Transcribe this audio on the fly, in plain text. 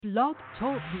Blog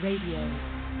Talk Radio.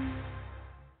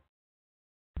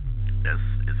 This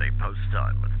is a Post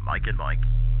Time with Mike and Mike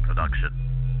production.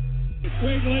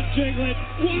 Wiglet, jiglet,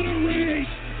 what a race!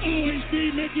 Always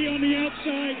be Mickey on the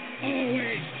outside.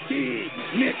 Always be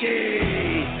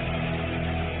Mickey.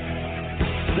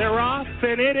 They're off,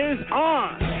 and it is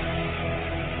on.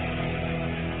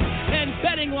 And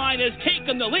Betting Line has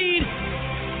taken the lead.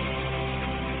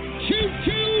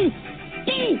 Choo-choo!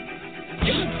 Boom!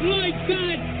 Just like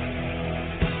that!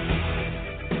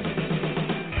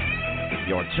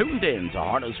 You're tuned in to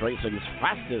Harness Racing's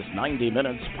fastest 90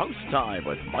 minutes Post Time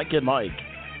with Mike and Mike,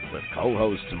 with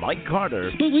co-hosts Mike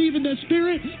Carter. Believe in the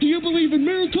spirit? Do you believe in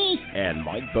miracles? And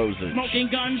Mike Bozich. Smoking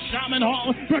Gun, Shaman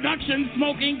Hall, production,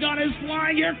 Smoking Gun is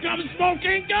flying. Here comes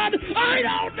Smoking Gun. I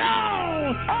don't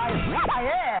know.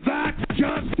 That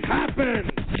just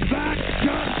happened. That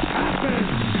just happened.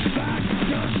 That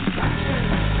just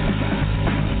happened.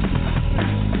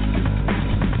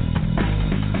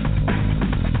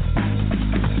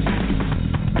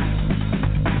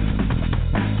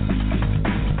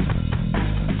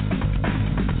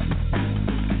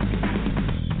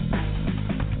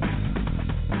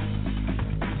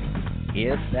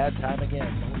 It's that time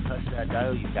again. Don't touch that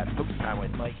dial. You've got Post Time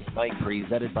with Mike and Mike,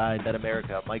 presented by Bet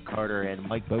America. Mike Carter and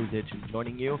Mike Bozich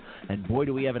joining you. And boy,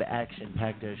 do we have an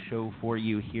action-packed show for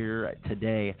you here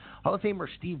today. Hall of Famer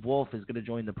Steve Wolf is going to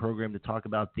join the program to talk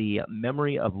about the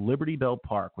memory of Liberty Bell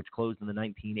Park, which closed in the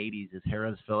 1980s as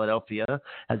Harrah's Philadelphia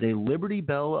has a Liberty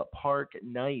Bell Park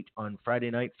night on Friday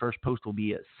night. First post will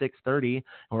be at 6:30.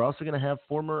 We're also going to have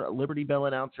former Liberty Bell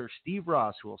announcer Steve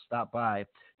Ross, who will stop by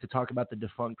to talk about the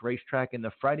defunct racetrack and the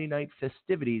Friday night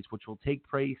festivities, which will take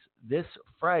place this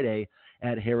Friday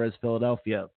at Harrah's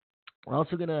Philadelphia. We're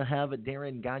also going to have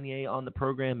Darin Gagne on the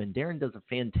program, and Darin does a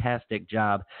fantastic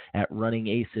job at Running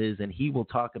Aces, and he will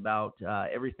talk about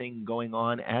everything going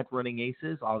on at Running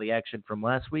Aces, all the action from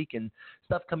last week and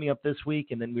stuff coming up this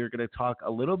week, and then we're going to talk a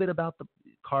little bit about the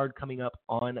card coming up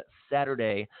on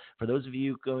Saturday. For those of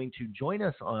you going to join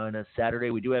us on a Saturday,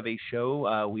 we do have a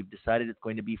show. We've decided it's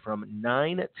going to be from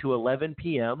 9 to 11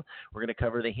 p.m. We're going to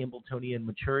cover the Hambletonian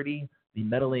Maturity, the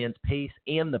Meadowlands Pace,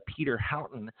 and the Peter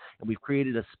Houghton. And we've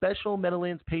created a special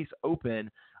Meadowlands Pace Open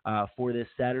for this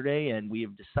Saturday, and we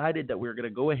have decided that we're going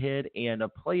to go ahead and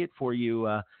play it for you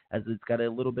as it's got a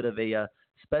little bit of a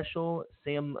special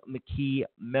Sam McKee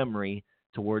memory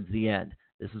towards the end.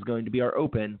 This is going to be our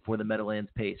open for the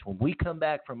Meadowlands Pace. When we come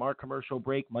back from our commercial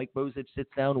break, Mike Bozich sits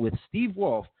down with Steve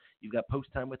Wolf. You've got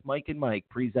Post Time with Mike and Mike,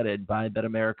 presented by Bet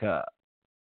America.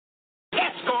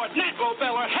 Escort, Nitro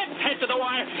Beller, head to the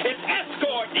wire. It's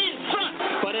Escort in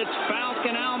front. But it's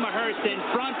Falcon Almahurst in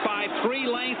front by 3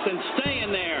 lengths and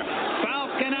staying there.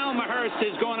 Falcon Almahurst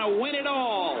is going to win it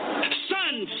all.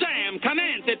 Sun Sam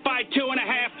commands it by 2.5.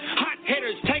 Hot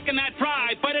hitters taking that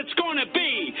drive, but it's going to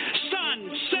be Sun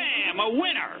Sam, a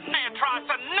winner. Niatros,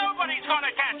 and nobody's going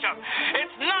to catch him.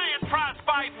 It's Niatros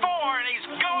by 4, and he's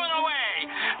going away.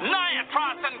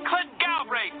 Niatros and Clint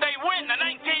Galbraith, they win the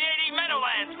 1980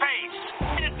 Meadowlands Pace.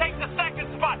 To take the second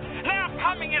spot. Now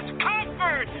coming is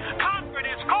Concord. Concord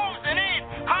is closing in.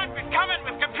 Concord coming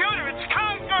with computer. It's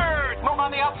Concord. Move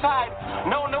on the outside.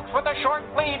 No Nukes with a short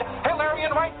lead.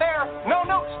 Hilarion right there. No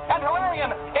Nukes and Hilarion.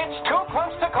 It's too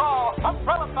close to call.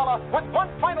 Umbrella Fella with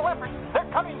one final effort. They're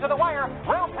coming to the wire.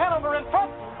 Ralph Hanover in front.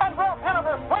 And Ralph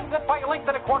Hanover wins it by 1.25 lengths.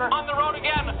 On the road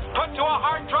again. Put to a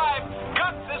hard drive.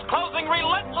 Guts is closing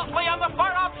relentlessly on the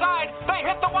far outside. They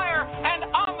hit the wire. And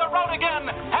on the road again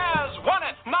has won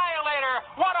it. Nihilator.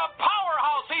 What a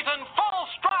powerhouse. He's in full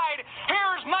stride.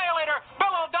 Here's Nihilator.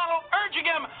 Bill O'Donnell urging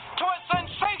him to a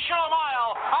sensational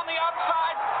mile. On the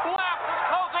outside, Laugh is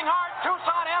closing hard.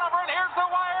 Tucson Hanover, and here's the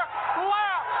wire.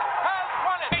 Laugh has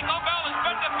won it. Lobel has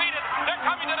been defeated. They're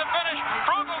coming to the finish.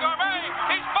 Frugal Gourmet,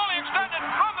 he's fully extended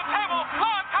on the table.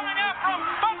 Law coming after him,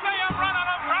 but they have run out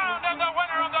of ground, and the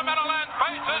winner of the Meadowlands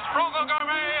Pace is Frugal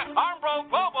Gourmet. Armbro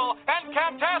Global and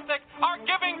Camtastic are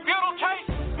giving Butyl chase.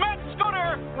 Met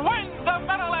Scooter wins the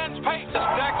Meadowlands Pace.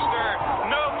 Dexter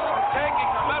Nukes taking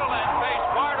the Meadowlands Pace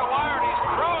wire to wire, and he's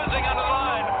cruising under the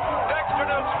line. Dexter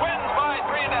Nukes wins by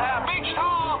 3.5. Beach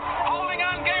Hall holding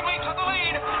on gamely to the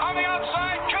lead. On the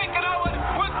outside, Jake and Owen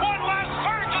with one last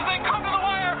surge as they come to the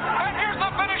wire. And here's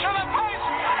the finish of the pace.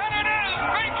 And it is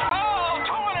Beach Hall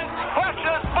to win it.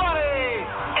 Precious Bunny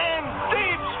in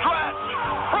deep stretch.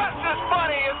 Precious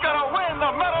Bunny is going to win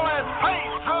the Meadowlands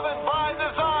Pace, driven by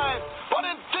design. But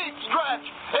in deep stretch,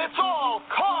 it's all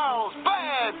Carl's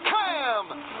Bad Cam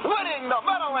winning the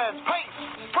Meadowlands Pace.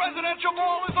 Presidential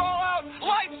ball is all out.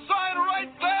 Light sign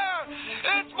right there.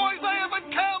 It's Moiseyev and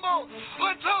Campbell,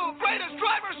 the two greatest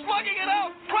drivers slugging it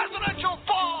out. Presidential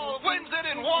ball wins it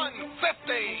in 150.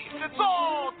 It's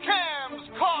all Cam's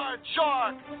Card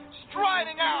Shark.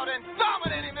 Striding out and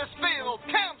dominating this field,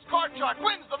 Cam's Card Shark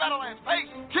wins the Meadowlands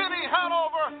pace. Kenny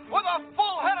Hanover with a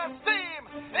full head of steam.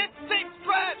 It's deep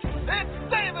stretch. It's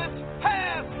Davis.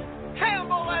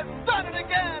 Campbell has done it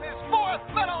again. His fourth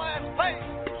Meadowlands pace.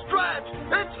 Stretch.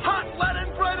 It's Hot Lead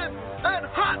and Brennan. And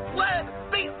Hot Lead,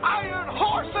 the Iron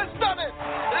Horse, has done it.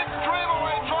 It's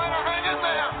Dreamaway trying to hang in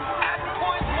there. At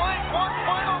point blank, one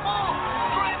final move.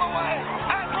 Dreamaway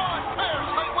and Ron Pierce,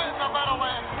 they win the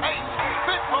Meadowlands pace.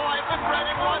 Fit for Life and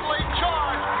Brennan one lead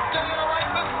charge. Day in a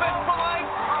Life and Fit for Life.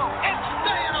 It's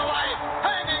Day in a Life,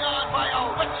 hanging on by a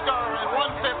whisker at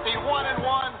 151 and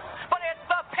 1. But it's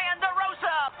the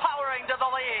Ponderosa powering to the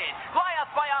lead.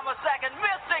 Goliath by almost second.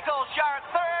 Mystical Shark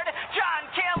third. John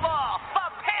Campbell, the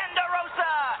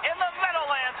Ponderosa in the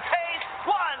Meadowlands pace.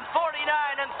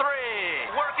 149 and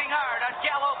 3. Working hard on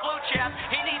Gallo Blue Chip.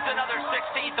 He needs another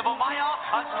 16th of a mile.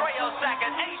 Estrella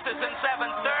second. Aces in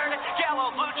seventh third.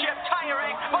 Gallo Blue Chip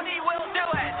tiring, but he will do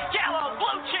it. Gallo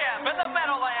Blue Chip in the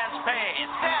Meadowlands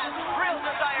pace. Then Real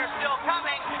Desire still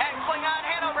coming, and Klingon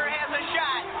Hanover has a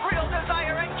shot. Real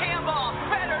Desire and Campbell.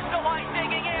 Better's Delight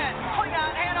digging in.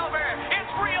 Klingon Hanover.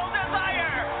 It's Real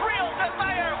Desire. Real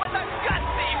Desire with a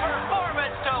gutsy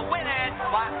performance to win it.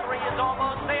 Lap 3 is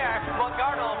almost there.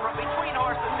 Lagardo from between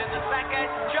horses in the second.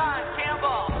 John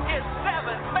Campbell, his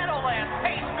 7th Meadowlands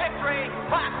pace victory.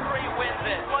 Lap 3 wins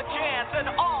it. LaChance and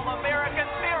All-American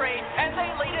Theory, and they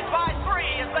lead it by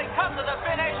 3 as they come to the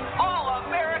finish.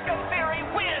 All-American Theory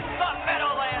wins the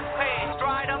Meadowlands pace.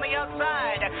 Stride on the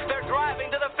outside. They're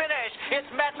driving to the finish. It's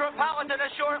Metropolitan a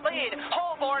short lead.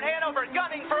 Holborn Hanover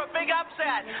gunning for a big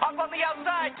upset. Up on the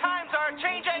outside, times are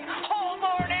changing.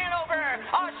 Holborn Hanover,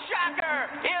 a shocker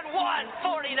in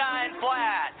 149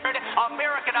 flat.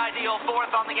 American Ideal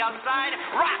fourth on the outside.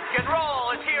 Rock and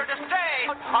roll is here to stay.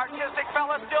 Artistic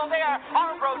Fella still there.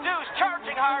 Armbro Deuce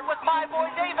charging hard with My Boy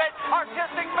David.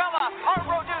 Artistic Fella.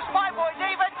 Armbro Deuce, My Boy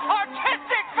David.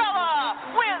 Artistic Fella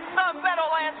wins the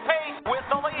Meadowlands pace with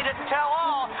the lead at Tell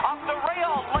All. Up the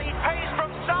rail, late pace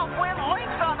from Southwind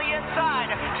Links on the inside.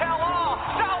 Tell All.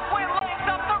 Southwind Links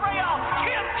up the rail.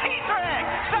 Kim Teetrick.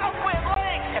 Southwind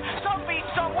Links. Some beat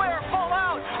somewhere full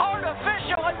out.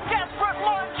 Artificial, a desperate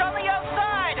lunge on the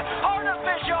outside.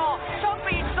 Artificial. Some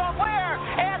beat somewhere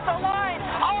at the line.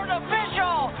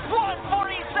 Artificial.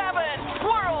 147.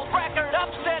 World record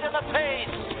upset in the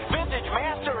pace. Vintage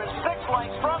Master is 6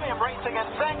 lengths from him, racing in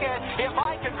second. If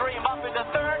I Can Dream up into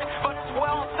third, but it's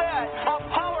well said. A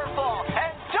powerful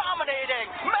and dominating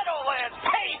Meadowlands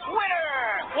pace winner.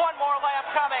 One more lap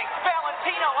coming.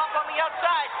 Valentino up on the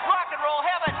outside. Rock and roll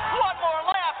heaven. One more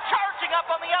lap. Charging up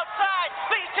on the outside.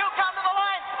 These two come to the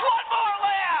line. One more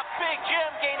lap. Big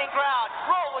Jim gaining ground.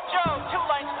 Roll with Joe. 2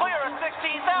 lengths clear. A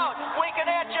 16th out. Winking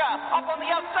at ya. Up on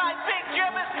the outside. Big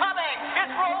Jim is coming.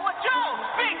 It's Roll with Joe.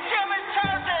 Big Jim is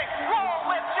charging. Roll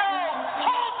with Joe.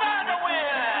 Holds on to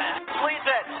win. Leads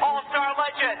it. All-Star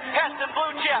legend. Heston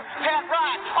Blue Chip. Pat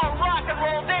Rock. A rock and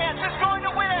roll dance is going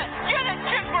to win it. Get it,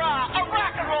 Kigra. A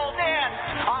rock and roll dance.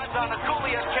 Odds on the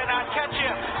Coolias cannot catch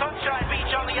him. Sunshine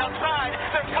Beach on the outside.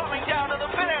 They're coming down to the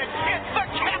finish. It's the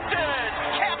captain.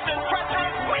 Captain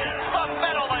Frederick wins the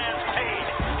Meadowlands pace.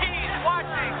 He's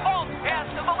watching. Alt has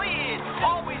to the lead.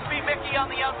 Always be Mickey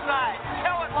on the outside.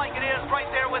 Tell it like it is right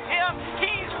there with him.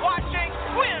 He's watching.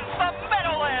 Wins the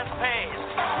Meadowlands pace.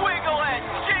 Wiggle it.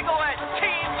 Jiggle it.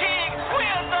 Team King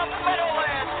wins the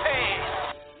Meadowlands pace.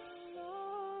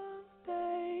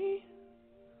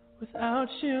 Without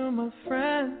you, my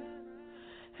friend,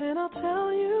 and I'll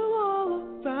tell you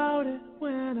all about it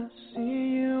when I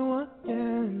see you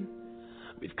again.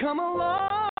 We've come a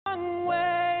long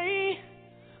way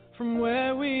from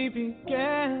where we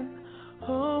began.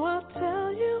 Oh, I'll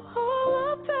tell you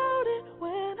all about it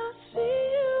when I see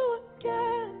you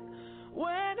again.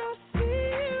 When I see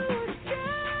you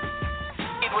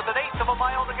again. With an 1/8 of a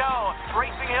mile to go.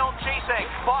 Racing Hill chasing.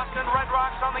 Boston Red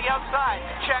Rocks on the outside.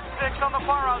 Check 6 on the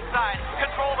far outside.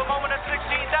 Control the moment at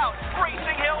 16th out.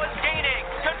 Racing Hill is gaining.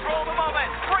 Control the moment.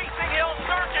 Racing Hill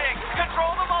surging.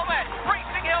 Control the moment.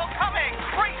 Racing Hill coming.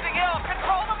 Racing Hill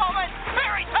control the moment.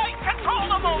 Very tight. Control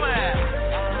the moment.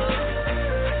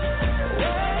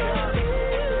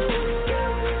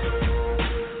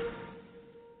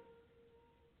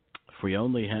 If we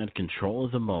only had control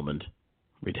of the moment,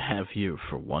 we'd have you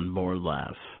for one more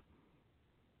laugh.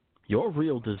 Your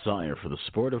Real Desire for the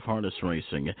sport of harness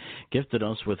racing gifted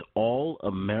us with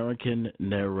all-American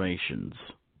narrations,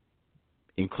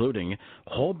 including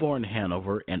Holborn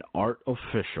Hanover and Art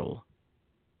Official,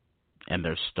 and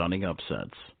their stunning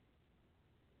upsets.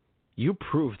 you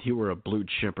proved you were a blue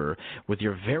chipper with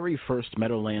your very first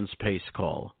Meadowlands pace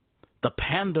call. The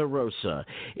Ponderosa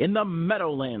in the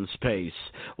Meadowlands pace,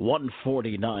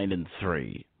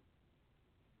 149-3.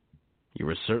 You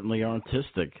were certainly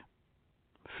artistic,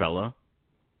 fella.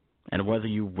 And whether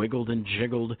you wiggled and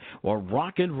jiggled or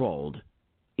rock and rolled,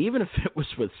 even if it was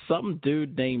with some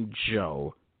dude named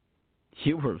Joe,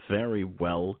 you were very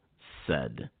well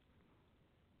said.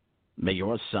 May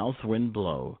your south wind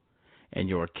blow and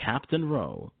your captain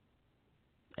row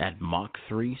at Mach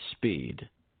 3 speed.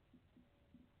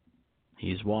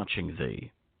 He's watching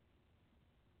thee.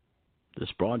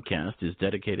 This broadcast is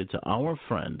dedicated to our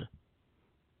friend,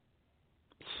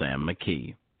 Sam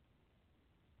McKee.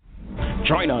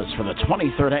 Join us for the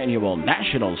 23rd Annual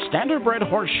National Standardbred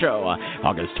Horse Show,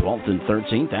 August 12th and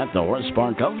 13th at the Horse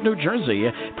Park of New Jersey.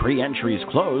 Pre-entries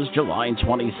close July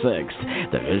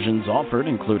 26th. Divisions offered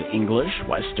include English,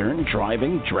 Western,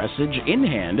 driving, dressage,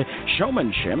 in-hand,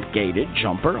 showmanship, gaited,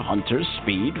 jumper, hunter,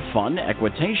 speed, fun,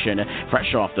 equitation,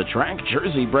 fresh off the track,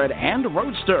 Jersey bred, and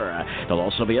roadster. There'll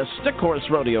also be a stick horse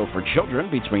rodeo for children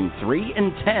between 3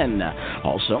 and 10.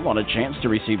 Also, want a chance to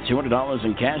receive $200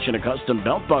 in cash and a custom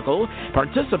belt buckle.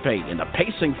 Participate in the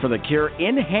Pacing for the Cure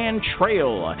in-hand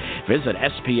trail. Visit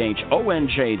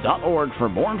SPHONJ.org for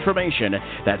more information.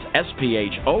 That's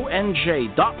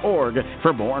SPHONJ.org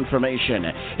for more information.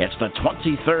 It's the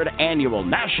 23rd Annual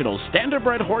National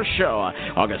Standardbred Horse Show,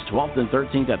 August 12th and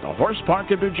 13th at the Horse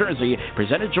Park of New Jersey,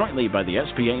 presented jointly by the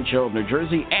SPHO of New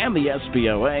Jersey and the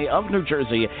SPOA of New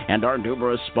Jersey and our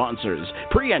numerous sponsors.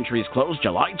 Pre-entries close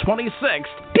July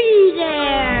 26th. Be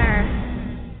there!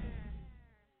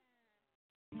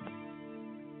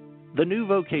 The New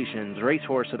Vocations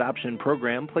Racehorse Adoption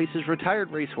Program places retired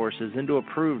racehorses into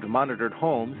approved monitored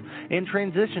homes and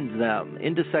transitions them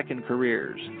into second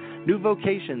careers. New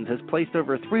Vocations has placed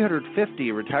over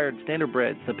 350 retired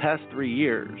standardbreds the past 3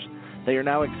 years. They are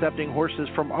now accepting horses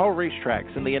from all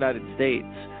racetracks in the United States.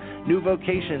 New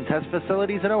Vocations has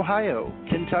facilities in Ohio,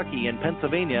 Kentucky, and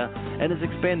Pennsylvania and is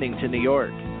expanding to New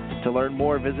York. To learn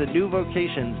more, visit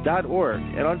newvocations.org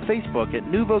and on Facebook at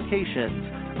New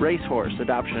Vocations Racehorse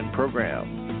Adoption Program.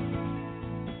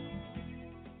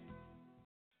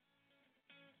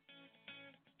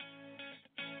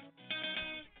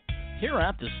 Here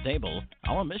at the stable,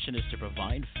 our mission is to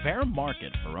provide fair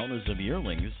market for owners of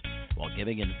yearlings while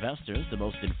giving investors the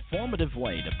most informative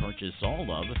way to purchase all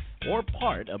of or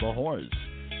part of a horse.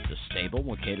 The stable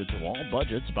will cater to all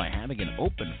budgets by having an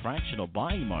open fractional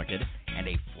buying market and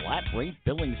a flat rate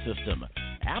billing system.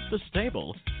 At the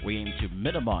stable, we aim to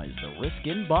minimize the risk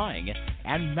in buying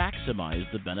and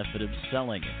maximize the benefit of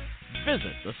selling.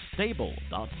 Visit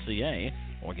thestable.ca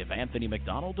or give Anthony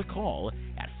McDonald a call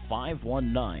at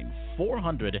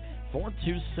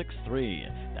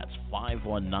 519-400-4263. That's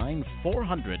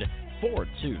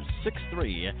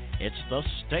 519-400-4263. It's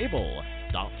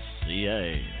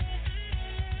thestable.ca.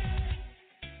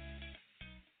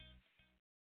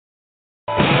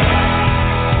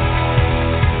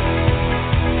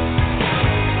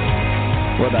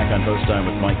 We're back on Post Time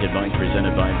with Mike and Mike,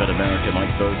 presented by Bet America. Mike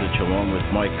Bozich along with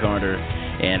Mike Carter.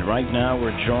 And right now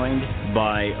we're joined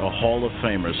by a Hall of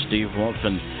Famer, Steve Wolf,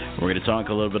 and we're going to talk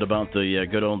a little bit about the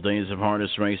good old days of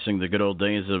harness racing, the good old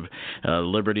days of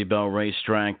Liberty Bell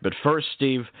Racetrack. But first,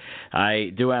 Steve, I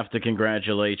do have to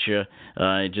congratulate you.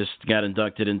 I just got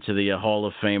inducted into the Hall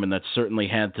of Fame, and that certainly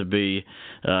had to be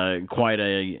quite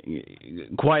a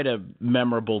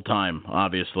memorable time,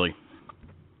 obviously.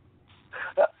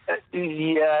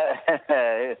 Yeah,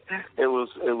 it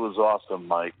was awesome,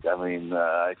 Mike. I mean,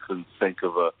 I couldn't think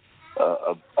of a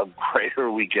greater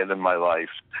weekend in my life,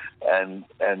 and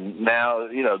now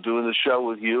doing the show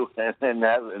with you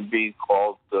and being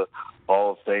called the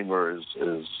Hall of Famer is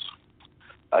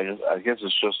I guess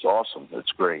it's just awesome.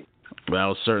 It's great.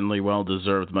 Well, certainly well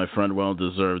deserved, my friend, well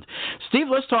deserved. Steve,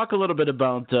 let's talk a little bit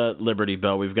about Liberty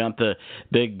Bell. We've got the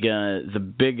big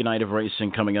night of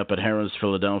racing coming up at Harrah's,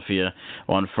 Philadelphia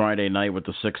on Friday night with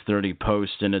the 6:30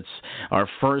 post, and it's our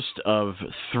first of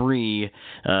 3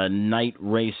 night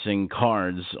racing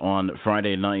cards on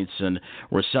Friday nights, and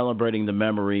we're celebrating the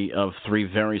memory of 3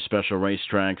 very special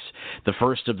racetracks. The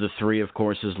first of the 3, of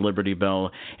course, is Liberty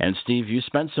Bell. And Steve, you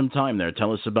spent some time there.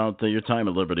 Tell us about your time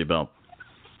at Liberty Bell.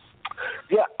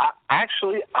 Yeah, I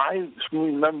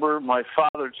remember my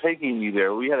father taking me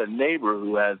there. We had a neighbor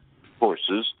who had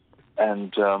horses,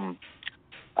 and I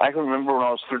can remember when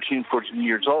I was 13, 14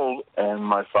 years old, and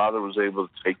my father was able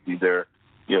to take me there,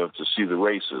 to see the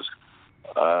races.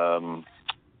 I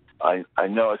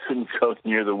know I couldn't go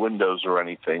near the windows or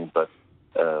anything, but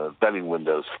betting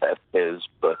windows, that is,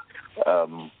 but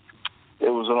it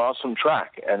was an awesome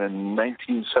track. And in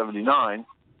 1979,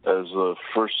 as the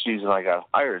first season I got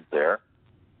hired there,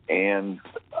 and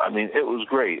I mean, it was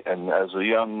great. And as a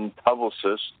young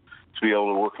publicist, to be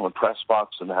able to work in the press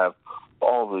box and have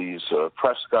all these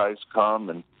press guys come,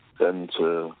 and then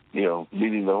to, you know,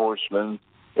 meeting the horsemen,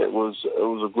 it was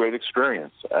a great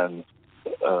experience. And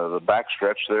the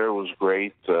backstretch there was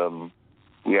great.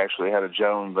 We actually had a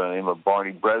gentleman by the name of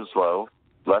Barney Breslow,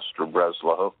 Lester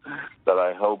Breslow, that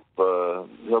I hope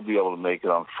he'll be able to make it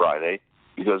on Friday,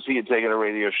 because he had taken a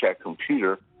Radio Shack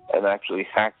computer and actually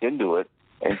hacked into it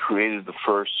and created the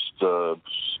first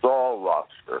stall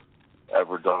roster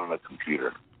ever done on a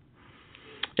computer.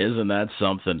 Isn't that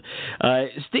something?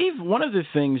 Steve, one of the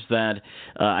things that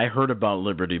I heard about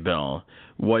Liberty Bell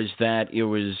was that it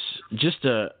was just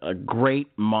a great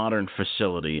modern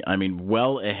facility. I mean,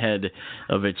 well ahead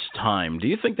of its time. Do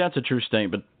you think that's a true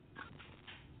statement?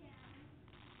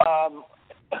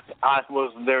 I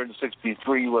wasn't there in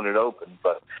 '63 when it opened,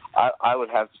 but I would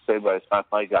have to say by the time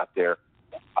I got there,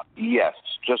 yes,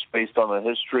 just based on the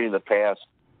history in the past,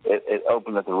 it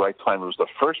opened at the right time. It was the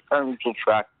first parimutuel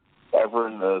track ever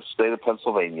in the state of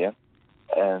Pennsylvania,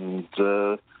 and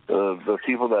the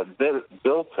people that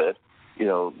built it, you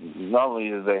know, not only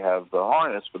did they have the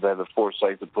harness, but they had the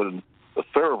foresight to put in the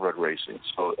thoroughbred racing.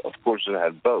 So, of course, it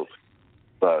had both.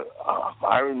 But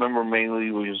I remember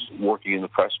mainly we was working in the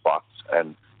press box,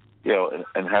 and you know,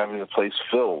 and having the place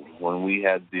filled when we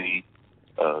had the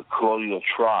Colonial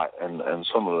Trot and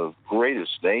some of the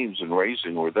greatest names in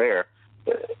racing were there.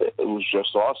 It was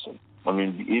just awesome. I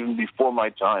mean, even before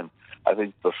my time, I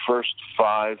think the first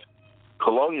 5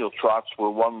 Colonial Trots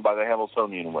were won by the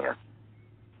Hamiltonian winner.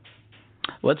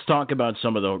 Let's talk about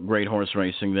some of the great horse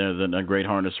racing there, the great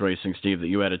harness racing, Steve, that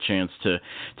you had a chance to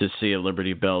see at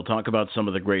Liberty Bell. Talk about some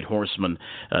of the great horsemen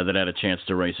that had a chance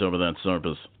to race over that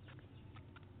surface.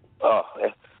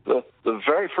 The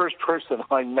very first person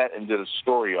I met and did a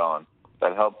story on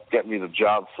that helped get me the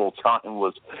job full time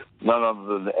was none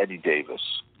other than Eddie Davis.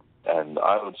 And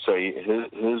I would say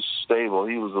his stable,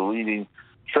 he was a leading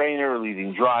trainer,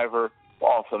 leading driver,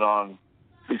 off and on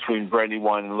between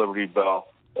Brandywine and Liberty Bell,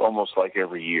 almost like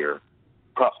every year.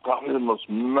 Probably the most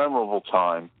memorable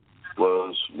time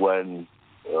was when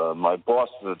my boss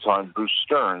at the time, Bruce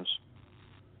Stearns,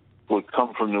 would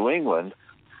come from New England.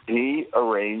 He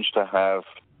arranged to have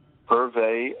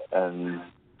Hervé and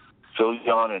Phil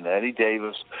Young and Eddie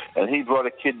Davis, and he brought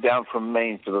a kid down from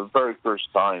Maine for the very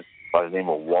first time by the name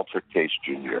of Walter Case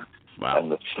Jr. Wow.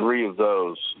 And the 3 of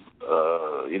those,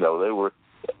 you know, they were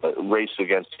raced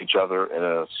against each other in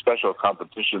a special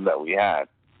competition that we had.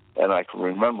 And I can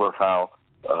remember how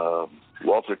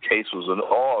Walter Case was in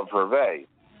awe of Hervé,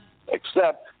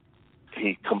 except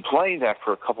he complained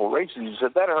after a couple of races. He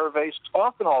said, that Hervé's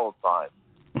talking all the time,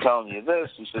 telling you this.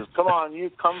 He says, come on, you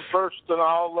come first and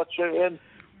I'll let you in,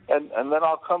 and then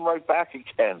I'll come right back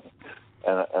again.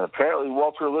 And apparently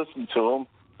Walter listened to him,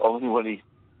 only when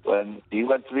he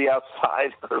went to the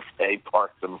outside, Hervé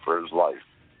parked him for his life.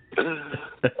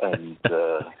 And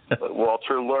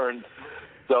Walter learned,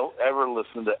 don't ever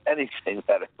listen to anything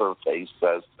that Hervé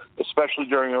says, especially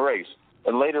during a race.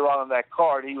 And later on in that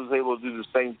card, he was able to do the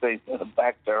same thing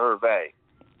back to Hervé.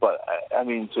 But, I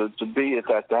mean, to be at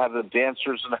that, to have the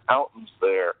dancers and Houghtons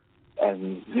there,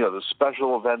 and, you know, the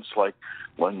special events like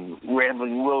when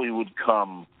Rambling Willie would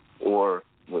come, or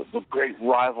the great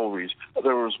rivalries.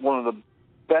 There was one of the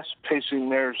best pacing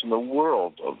mares in the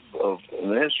world in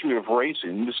the history of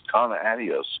racing, Miss Cana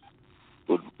Adios,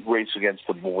 would race against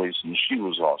the boys, and she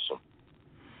was awesome.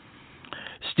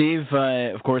 Steve,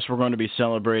 of course, we're going to be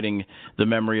celebrating the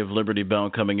memory of Liberty Bell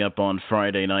coming up on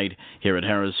Friday night here at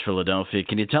Harrah's, Philadelphia.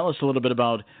 Can you tell us a little bit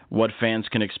about what fans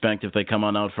can expect if they come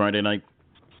on out Friday night?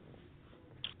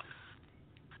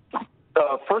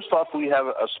 First off, we have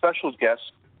a special guest,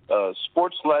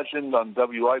 sports legend on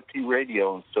WIP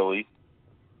radio in Philly,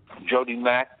 Jody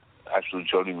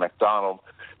McDonald,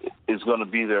 is going to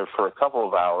be there for a couple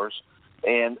of hours.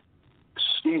 And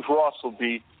Steve Ross will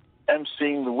be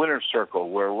emceeing the Winner's Circle,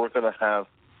 where we're going to have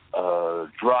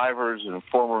drivers and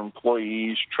former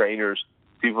employees, trainers,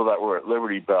 people that were at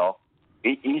Liberty Bell.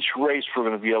 Each race we're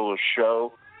going to be able to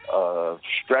show a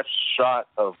stretch shot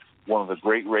of one of the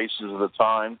great races of the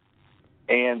time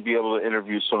and be able to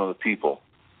interview some of the people.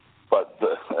 But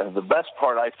the best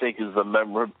part, I think, is the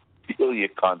memorabilia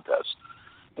contest.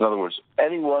 In other words,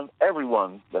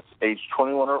 everyone that's age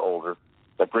 21 or older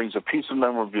that brings a piece of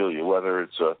memorabilia, whether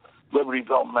it's a Liberty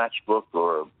Bell matchbook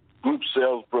or a group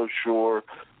sales brochure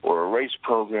or a race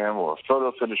program or a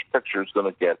photo finish picture, is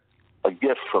going to get a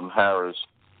gift from Harrah's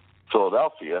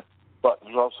Philadelphia. But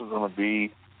there's also going to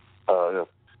be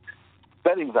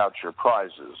betting voucher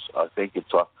prizes. I think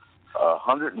it's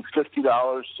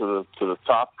 $150 to the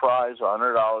top prize,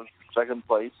 $100 for second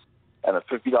place, and a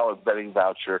 $50 betting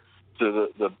voucher to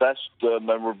the best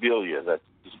memorabilia that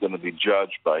is going to be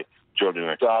judged by Jody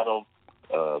McDonald,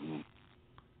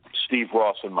 Steve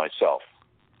Ross, and myself.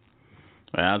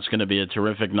 Well, it's going to be a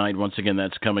terrific night. Once again,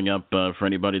 that's coming up for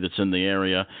anybody that's in the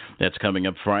area. That's coming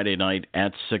up Friday night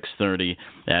at 6:30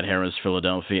 at Harrah's,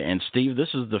 Philadelphia. And, Steve, this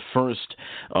is the first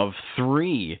of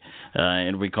three,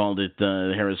 and we called it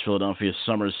the Harrah's Philadelphia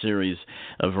Summer Series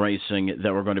of Racing,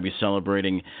 that we're going to be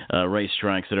celebrating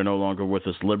racetracks that are no longer with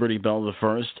us. Liberty Bell the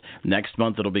first. Next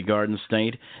month it'll be Garden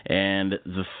State. And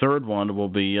the third one will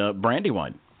be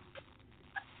Brandywine.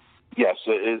 Yes,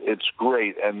 it's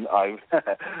great, and I've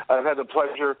had the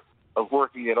pleasure of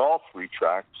working at all three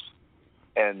tracks,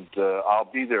 and I'll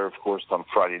be there, of course, on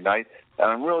Friday night. And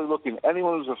I'm really looking,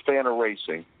 anyone who's a fan of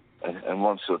racing and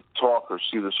wants to talk or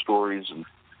see the stories and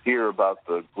hear about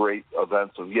the great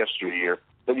events of yesteryear,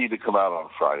 they need to come out on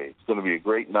Friday. It's going to be a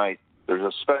great night. There's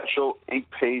a special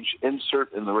 8-page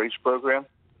insert in the race program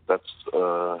that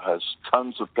has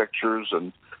tons of pictures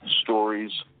and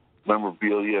stories,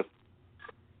 memorabilia,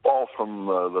 all from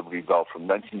Liberty Bell from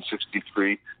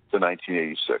 1963 to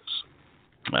 1986.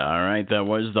 All right, that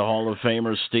was the Hall of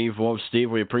Famer, Steve Wolf. Steve,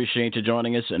 we appreciate you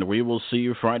joining us, and we will see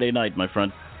you Friday night, my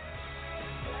friend.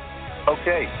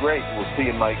 Okay, great. We'll see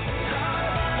you, Mike.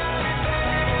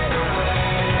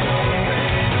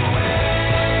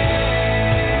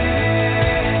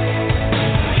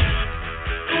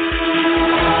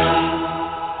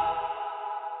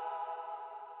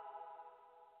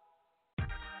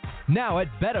 Now at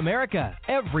Bet America,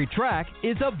 every track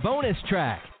is a bonus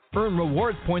track. Earn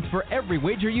rewards points for every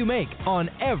wager you make on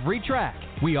every track.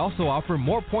 We also offer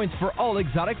more points for all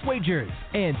exotic wagers.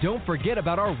 And don't forget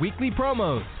about our weekly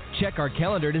promos. Check our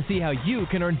calendar to see how you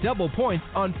can earn double points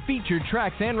on featured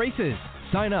tracks and races.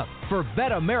 Sign up for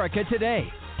Bet America today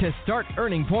to start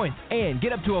earning points and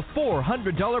get up to a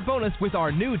 $400 bonus with our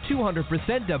new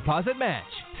 200% deposit match.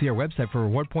 See our website for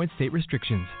reward points, state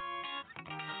restrictions.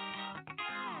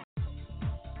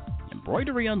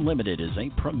 Embroidery Unlimited is a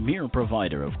premier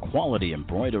provider of quality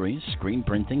embroidery, screen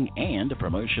printing, and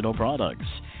promotional products.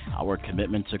 Our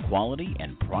commitment to quality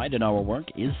and pride in our work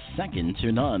is second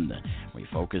to none. We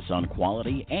focus on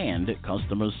quality and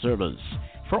customer service.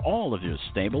 For all of your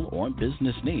stable or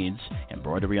business needs,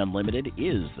 Embroidery Unlimited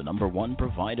is the #1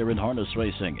 provider in harness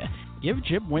racing. Give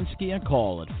Jim Winsky a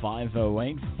call at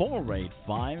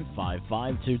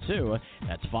 508-485-5522.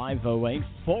 That's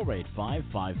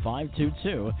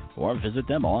 508-485-5522. Or visit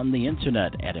them on the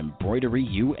internet at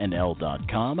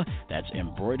embroideryunl.com. That's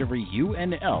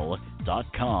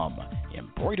embroideryunl.com.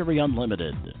 Embroidery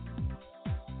Unlimited.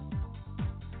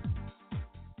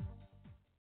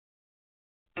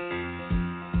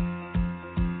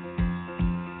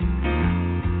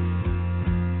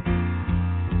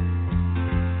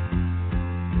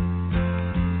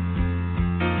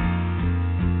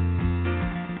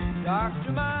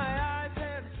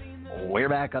 We're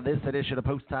back on this edition of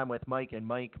Post Time with Mike and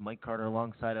Mike Carter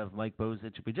alongside of Mike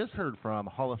Bozich. We just heard from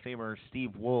Hall of Famer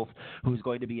Steve Wolf, who's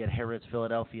going to be at Harrah's,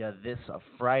 Philadelphia this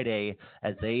Friday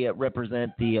as they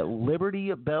represent the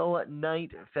Liberty Bell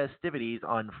Night festivities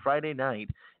on Friday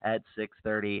night at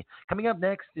 6:30. Coming up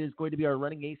next is going to be our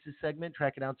Running Aces segment.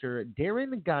 Track announcer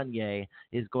Darin Gagne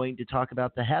is going to talk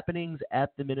about the happenings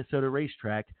at the Minnesota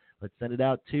racetrack. Let's send it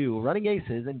out to Running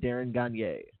Aces and Darin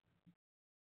Gagne.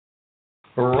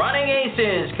 Running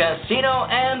Aces Casino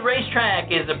and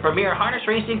Racetrack is the premier harness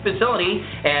racing facility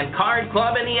and card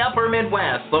club in the upper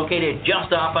Midwest, located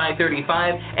just off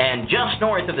I-35 and just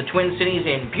north of the Twin Cities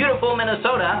in beautiful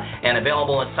Minnesota, and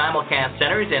available at simulcast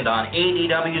centers and on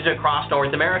ADWs across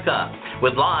North America,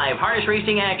 with live harness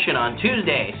racing action on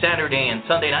Tuesday, Saturday, and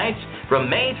Sunday nights from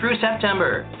May through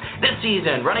September. This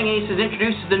season, Running Aces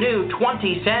introduces the new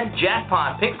 20-cent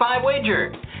jackpot Pick 5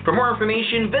 wager. For more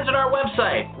information, visit our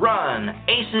website,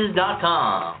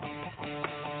 runaces.com.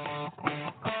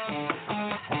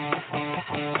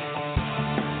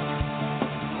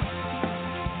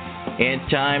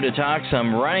 It's time to talk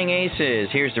some Running Aces.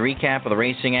 Here's the recap of the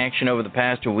racing action over the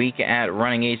past week at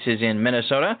Running Aces in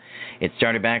Minnesota. It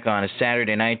started back on a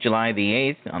Saturday night, July the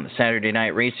 8th. On the Saturday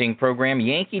night racing program,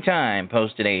 Yankee Time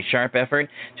posted a sharp effort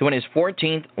to win his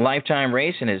 14th lifetime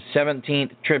race and his 17th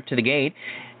trip to the gate.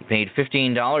 He paid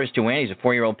 $15 to win. He's a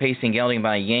 4-year-old pacing gelding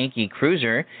by Yankee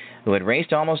Cruiser, who had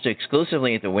raced almost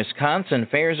exclusively at the Wisconsin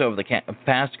fairs over the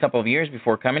past couple of years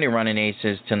before coming to Running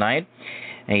Aces tonight.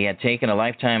 He had taken a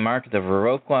lifetime mark at the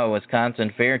Viroqua, Wisconsin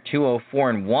Fair,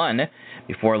 2:04.1,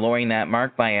 before lowering that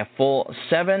mark by a full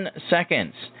 7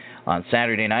 seconds On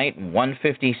Saturday night,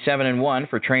 157-1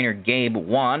 for trainer Gabe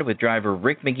Wand, with driver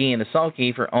Rick McGee in the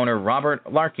sulky for owner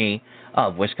Robert Larkey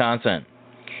of Wisconsin.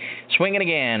 Swinging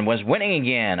Again was winning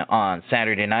again on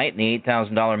Saturday night in the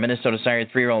 $8,000 Minnesota Sire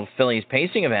 3-year-old fillies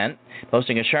pacing event,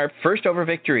 posting a sharp first over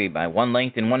victory by 1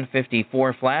 length in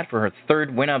 154 flat for her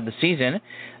third win of the season.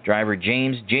 Driver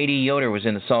James J.D. Yoder was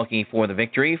in the sulky for the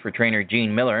victory for trainer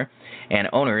Gene Miller and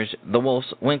owners the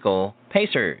Wolf's Winkle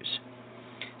Pacers.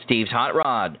 Steve's Hot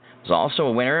Rod was also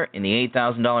a winner in the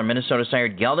 $8,000 Minnesota Sire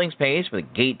Geldings Pace with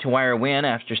a gate-to-wire win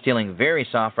after stealing very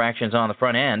soft fractions on the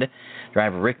front end.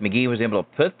 Driver Rick McGee was able to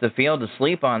put the field to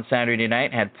sleep on Saturday night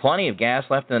and had plenty of gas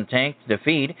left in the tank to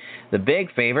defeat the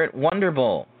big favorite Wonder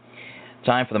Bull.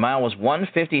 Time for the mile was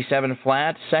 157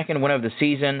 flat, second win of the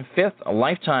season, fifth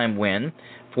lifetime win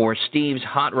for Steve's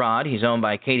Hot Rod. He's owned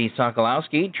by Katie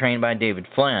Sokolowski, trained by David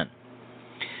Flynn.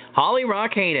 Holly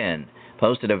Rock Hayden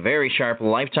posted a very sharp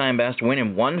lifetime best win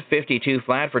in 152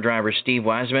 flat for driver Steve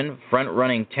Wiseman,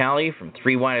 front-running Tally from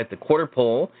 3 wide at the quarter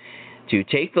pole to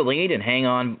take the lead and hang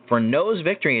on for nose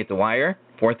victory at the wire,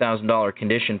 $4,000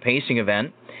 condition pacing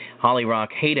event. Holly Rock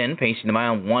Hayden pacing the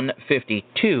mile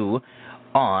 152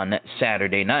 on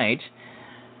Saturday night.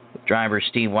 Driver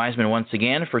Steve Wiseman once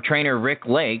again for trainer Rick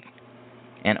Lake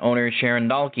and owner Sharon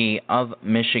Dahlke of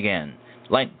Michigan.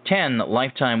 10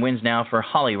 lifetime wins now for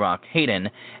Holly Rock Hayden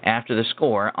after the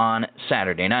score on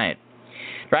Saturday night.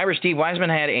 Driver Steve Wiseman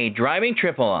had a driving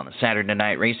triple on the Saturday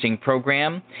night racing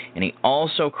program, and he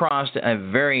also crossed a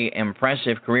very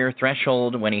impressive career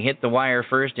threshold when he hit the wire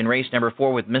first in race number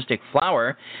 4 with Mystic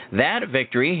Flower. That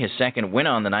victory, his second win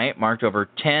on the night, marked over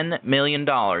 $10 million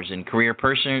in career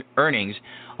earnings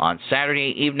on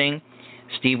Saturday evening.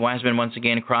 Steve Wiseman once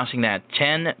again crossing that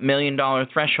 $10 million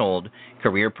threshold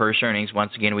career purse earnings.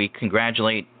 Once again, we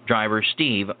congratulate driver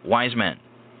Steve Wiseman.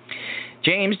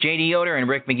 James J.D. Yoder and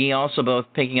Rick McGee also both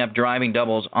picking up driving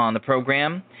doubles on the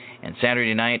program. And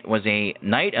Saturday night was a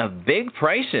night of big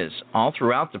prices all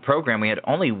throughout the program. We had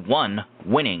only one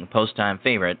winning post-time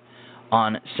favorite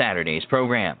on Saturday's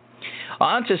program.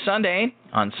 On to Sunday.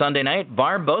 On Sunday night,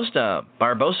 Barbosa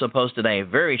posted a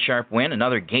very sharp win,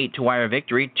 another gate-to-wire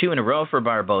victory, 2 in a row for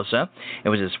Barbosa. It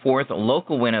was his 4th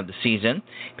local win of the season,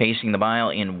 pacing the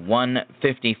mile in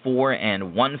 154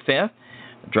 and 1/5.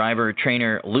 Driver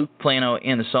trainer Luke Plano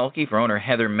in the sulky for owner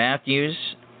Heather Matthews.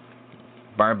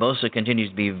 Barbosa continues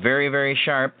to be very, very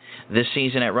sharp this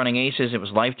season at Running Aces. It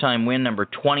was lifetime win number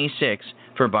 26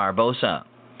 for Barbosa.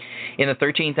 In the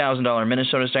 $13,000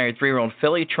 Minnesota Sire 3-year-old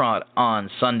filly trot on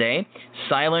Sunday,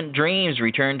 Silent Dreams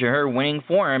returned to her winning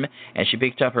form as she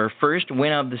picked up her first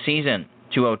win of the season.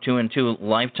 202-2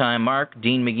 lifetime mark,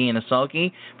 Dean McGee in the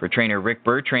sulky for trainer Rick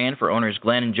Bertrand for owners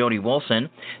Glenn and Jody Wilson.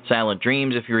 Silent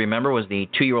Dreams, if you remember, was the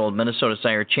 2-year-old Minnesota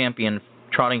Sire champion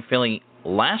trotting filly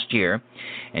last year,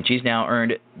 and she's now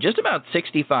earned just about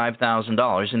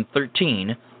 $65,000 in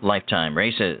 13 lifetime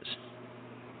races.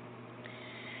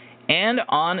 And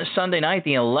on Sunday night,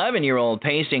 the 11-year-old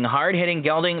pacing, hard-hitting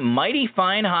gelding Mighty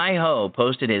Fine Hi-Ho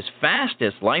posted his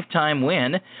fastest lifetime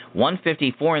win,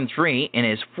 154-3, in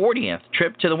his 40th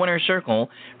trip to the winner's circle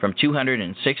from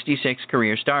 266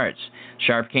 career starts.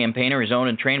 Sharp Campaigner is owned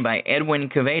and trained by Edwin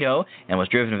Quevedo and was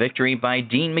driven to victory by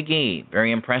Dean McGee.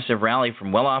 Very impressive rally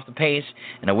from well off the pace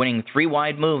and a winning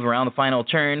 3-wide move around the final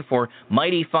turn for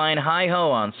Mighty Fine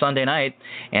Hi-Ho on Sunday night.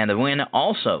 And the win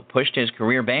also pushed his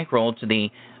career bankroll to the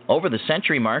over the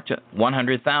century mark to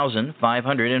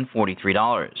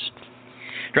 $100,543.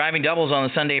 Driving doubles on the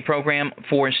Sunday program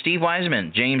for Steve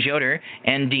Wiseman, James Yoder,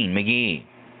 and Dean McGee.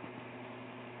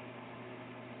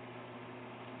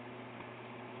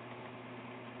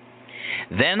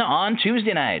 Then on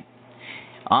Tuesday night,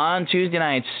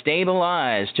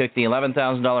 Stabilize took the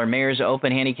 $11,000 Mayor's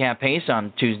Open Handicap Pace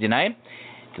on Tuesday night,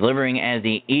 delivering as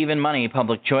the even money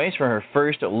public choice for her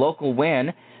first local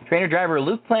win. Trainer driver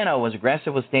Luke Plano was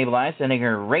aggressive with Stabilize, sending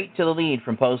her right to the lead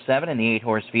from post 7 in the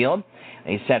 8-horse field.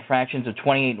 They set fractions of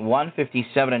 28-1,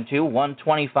 57-2,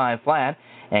 125 flat,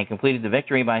 and completed the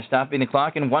victory by stopping the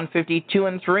clock in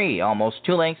 152-3, almost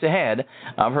 2 lengths ahead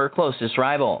of her closest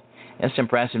rival. This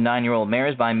impressive 9-year-old mare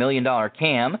is by $1 Million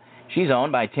Cam. She's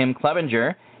owned by Tim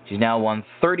Clevenger. She's now won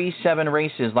 37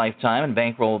 races lifetime and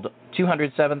bankrolled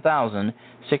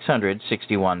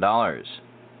 $207,661.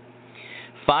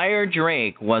 Fire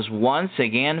Drake was once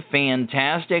again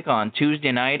fantastic on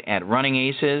Tuesday night at Running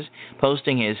Aces,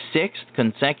 posting his 6th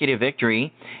consecutive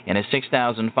victory in a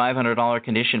 $6,500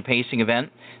 condition pacing event.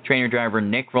 Trainer driver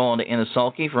Nick Roland in the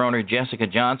sulky for owner Jessica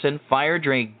Johnson. Fire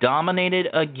Drake dominated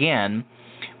again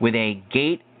with a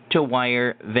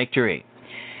gate-to-wire victory.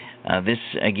 This,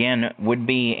 again, would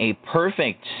be a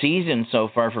perfect season so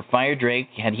far for Fire Drake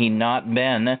had he not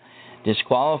been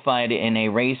disqualified in a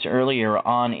race earlier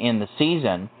on in the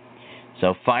season.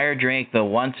 So Fire Drake, though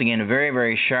once again very,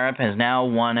 very sharp, has now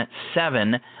won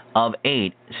 7 of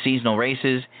 8 seasonal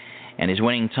races, and his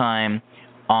winning time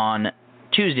on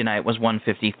Tuesday night was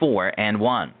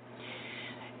 1:54.1.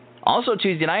 Also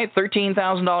Tuesday night,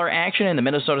 $13,000 action in the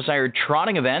Minnesota Sire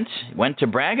Trotting event went to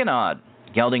Braganod,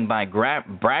 gelding by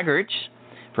Braggart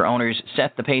for owners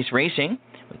Set the Pace Racing,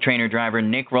 with trainer-driver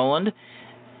Nick Rowland.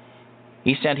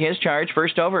 He sent his charge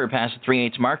first over past the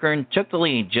 3/8 marker and took the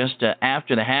lead just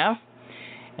after the half,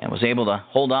 and was able to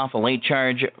hold off a late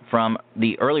charge from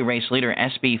the early race leader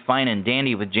SB Fine and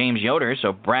Dandy with James Yoder.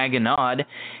 So Braganod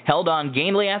held on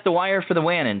gamely at the wire for the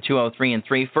win in 2:03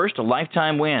 3, first a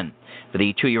lifetime win for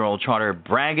the 2-year-old trotter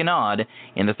Braganod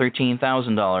in the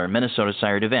 $13,000 Minnesota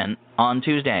Sired event on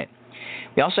Tuesday.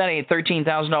 We also had a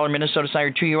 $13,000 Minnesota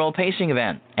Sired 2-year-old pacing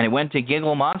event, and it went to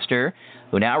Giggle Monster,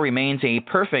 who now remains a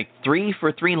perfect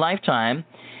 3-for-3 lifetime,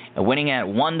 winning at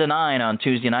 1-9 on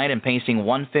Tuesday night and pacing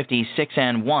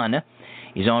 1:56.1.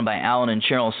 He's owned by Alan and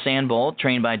Cheryl Sandbolt,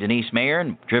 trained by Denise Mayer,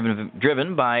 and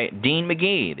driven by Dean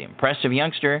McGee. The impressive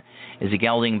youngster is a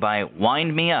gelding by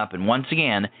Wind Me Up, and once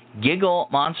again, Giggle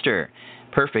Monster.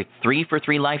 Perfect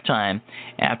 3-for-3 lifetime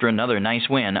after another nice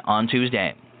win on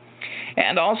Tuesday.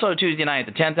 And also Tuesday night,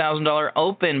 the $10,000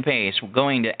 open pace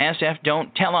going to SF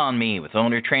Don't Tell On Me with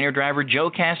owner-trainer-driver Joe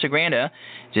Casagranda.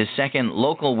 It's his second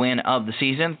local win of the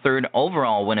season, third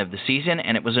overall win of the season,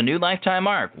 and it was a new lifetime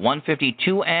mark,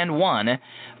 1:52.1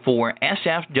 for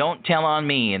SF Don't Tell On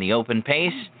Me in the open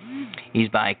pace. He's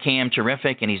by Cam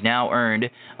Terrific, and he's now earned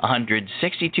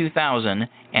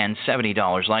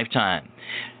 $162,070 lifetime.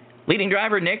 Leading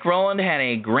driver Nick Rowland had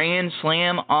a grand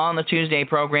slam on the Tuesday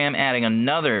program, adding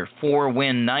another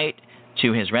 4-win night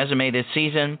to his resume this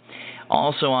season.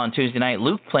 Also on Tuesday night,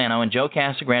 Luke Plano and Joe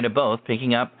Casagranda both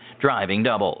picking up driving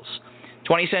doubles.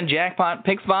 20-cent jackpot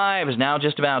pick 5 is now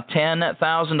just about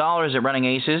 $10,000 at Running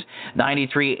Aces.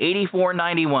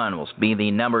 93-84-91 will be the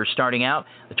number starting out.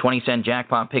 The 20-cent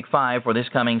jackpot pick 5 for this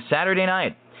coming Saturday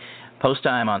night. Post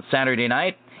time on Saturday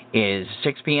night is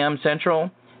 6 p.m. Central.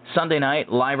 Sunday night,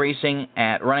 live racing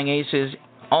at Running Aces,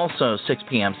 also 6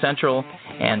 p.m. Central.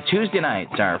 And Tuesday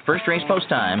nights, our first race post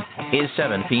time is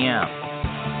 7 p.m.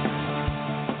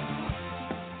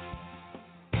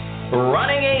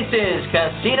 Running Aces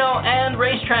Casino and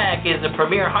Racetrack is the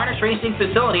premier harness racing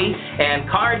facility and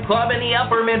card club in the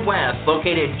upper Midwest,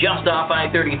 located just off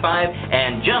I-35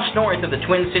 and just north of the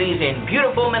Twin Cities in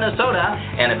beautiful Minnesota,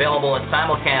 and available at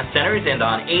simulcast centers and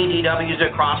on ADWs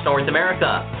across North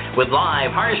America, with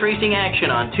live harness racing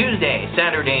action on Tuesday,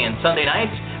 Saturday, and Sunday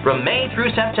nights from May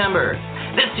through September.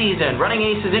 This season, Running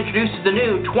Aces introduces the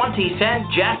new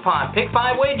 20-cent jackpot pick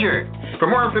 5 wager. For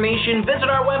more information, visit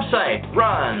our website,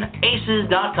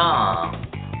 runaces.com.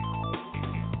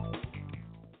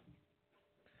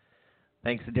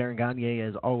 Thanks to Darin Gagne,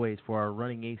 as always, for our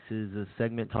Running Aces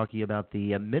segment talking about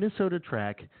the Minnesota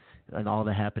track and all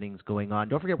the happenings going on.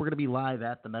 Don't forget, we're going to be live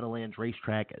at the Meadowlands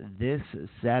racetrack this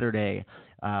Saturday.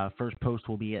 First post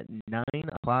will be at 9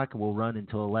 o'clock. We'll run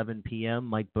until 11 p.m.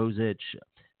 Mike Bozich,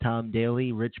 Tom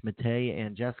Daly, Rich Matei,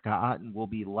 and Jessica Otten will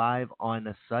be live on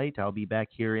the site. I'll be back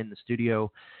here in the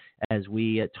studio as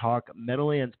we talk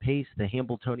Meadowlands Pace, the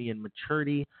Hambletonian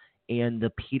Maturity, and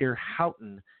the Peter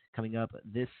Houghton coming up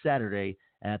this Saturday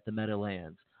at the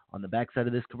Meadowlands. On the backside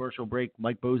of this commercial break,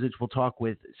 Mike Bozich will talk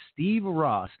with Steve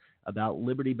Ross about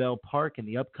Liberty Bell Park and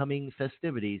the upcoming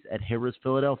festivities at Harrah's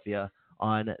Philadelphia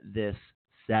on this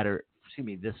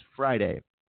Friday.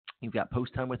 You've got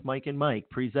Post Time with Mike and Mike,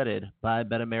 presented by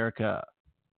Bet America.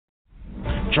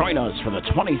 Join us for the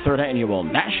 23rd Annual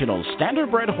National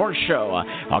Standardbred Horse Show,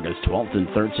 August 12th and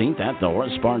 13th at the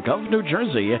Horse Park of New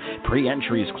Jersey.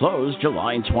 Pre-entries close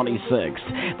July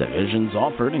 26th. Divisions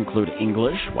offered include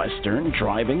English, Western,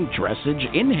 driving,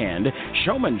 dressage, in-hand,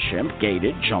 showmanship,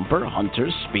 gaited, jumper, hunter,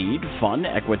 speed, fun,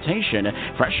 equitation,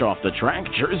 fresh off the track,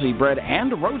 Jersey bred,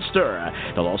 and roadster.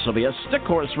 There'll also be a stick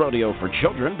horse rodeo for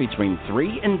children between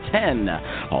 3 and 10.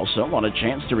 Also, want a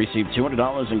chance to receive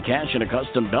 $200 in cash and a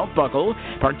custom belt buckle?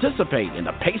 Participate in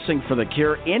the Pacing for the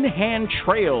Cure in-hand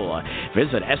trail.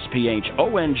 Visit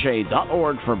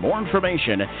SPHONJ.org for more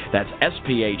information. That's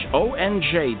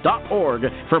SPHONJ.org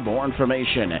for more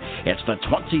information. It's the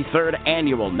 23rd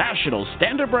Annual National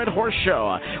Standardbred Horse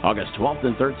Show, August 12th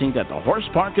and 13th at the Horse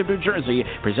Park of New Jersey,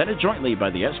 presented jointly by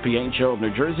the SPHO of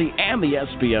New Jersey and the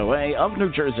SPOA of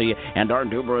New Jersey and our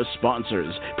numerous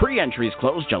sponsors. Pre-entries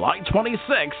close July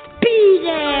 26th. Be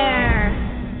there!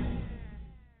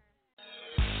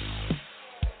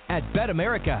 At Bet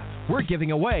America, we're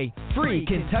giving away free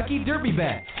Kentucky Derby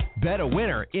bets. Bet a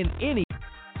winner in any.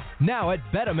 Now at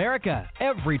Bet America,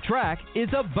 every track is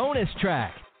a bonus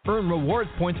track. Earn rewards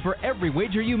points for every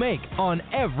wager you make on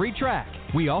every track.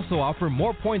 We also offer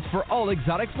more points for all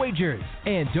exotics wagers.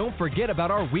 And don't forget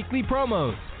about our weekly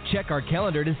promos. Check our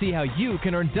calendar to see how you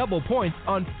can earn double points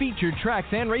on featured tracks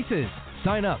and races.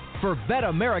 Sign up for Bet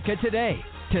America today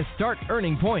to start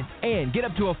earning points and get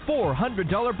up to a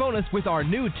 $400 bonus with our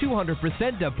new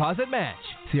 200% deposit match.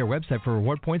 See our website for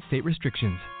reward points, state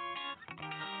restrictions.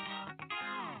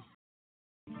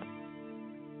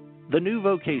 The New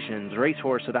Vocations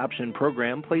Racehorse Adoption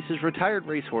Program places retired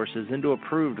racehorses into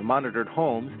approved monitored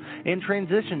homes and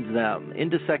transitions them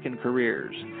into second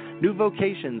careers. New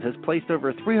Vocations has placed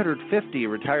over 350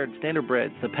 retired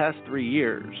standardbreds the past 3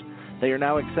 years. They are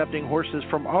now accepting horses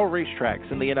from all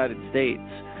racetracks in the United States.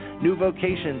 New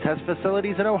Vocations has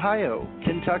facilities in Ohio,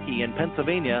 Kentucky, and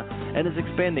Pennsylvania, and is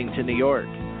expanding to New York.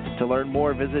 To learn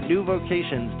more, visit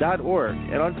newvocations.org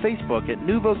and on Facebook at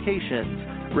New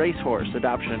Vocations Racehorse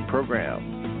Adoption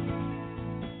Program.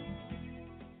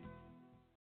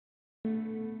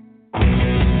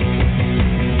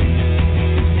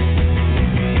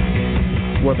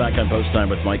 We're back on Post Time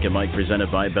with Mike and Mike,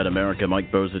 presented by Bet America.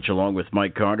 Mike Bozich along with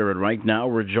Mike Carter. And right now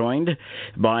we're joined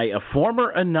by a former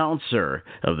announcer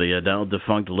of the now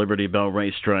defunct Liberty Bell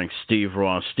Racetrack, Steve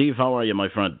Ross. Steve, how are you, my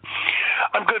friend?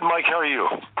 I'm good, Mike. How are you?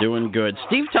 Doing good.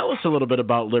 Steve, tell us a little bit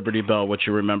about Liberty Bell, what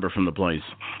you remember from the place.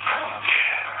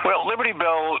 Well, Liberty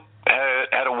Bell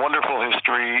had a wonderful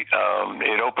history.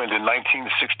 It opened in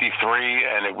 1963,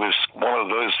 and it was one of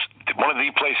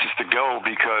the places to go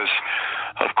because,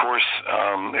 of course,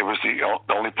 it was the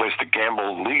only place to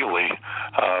gamble legally.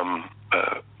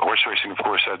 Horse racing, of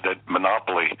course, had that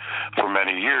monopoly for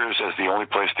many years as the only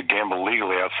place to gamble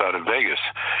legally outside of Vegas.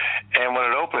 And when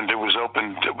it was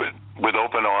opened with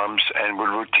open arms and would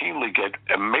routinely get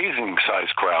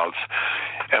amazing-sized crowds.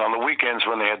 And on the weekends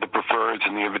when they had the preferreds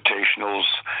and the invitationals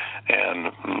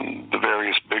and the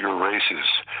various bigger races,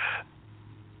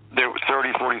 there were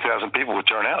 30,000, 40,000 people would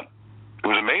turn out. It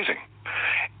was amazing.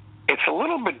 It's a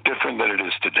little bit different than it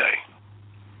is today.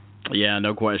 Yeah,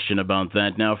 no question about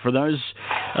that. Now, for those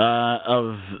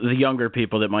of the younger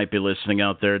people that might be listening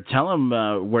out there, tell them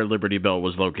where Liberty Bell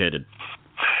was located.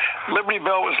 Liberty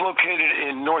Bell was located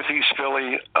in northeast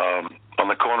Philly on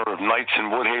the corner of Knights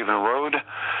and Woodhaven Road.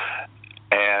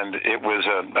 And it was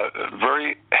a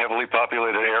very heavily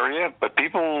populated area, but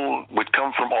people would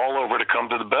come from all over to come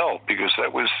to the Bell because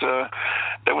that was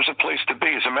a place to be.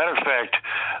 As a matter of fact,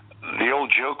 the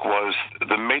old joke was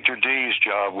the maitre d's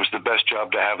job was the best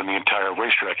job to have in the entire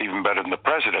racetrack, even better than the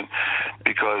president,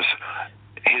 because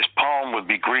his palm would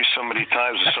be greased so many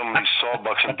times with so many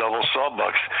sawbucks and double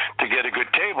sawbucks to get a good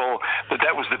table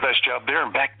that was the best job there.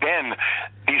 And back then,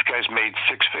 these guys made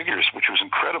six figures, which was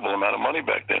an incredible amount of money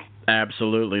back then.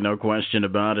 Absolutely, no question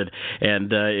about it.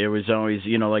 And it was always,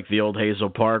 like the old Hazel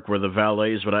Park where the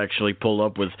valets would actually pull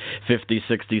up with $50,000,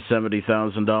 $60,000,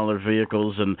 $70,000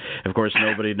 vehicles. And, of course,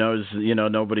 nobody knows,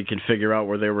 nobody can figure out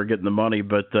where they were getting the money.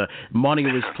 But money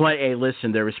was plenty. Hey,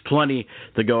 listen, there was plenty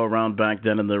to go around back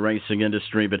then in the racing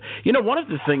industry. But, one of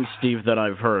the things, Steve, that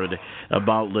I've heard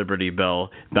about Liberty Bell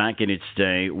back in its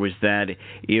day was that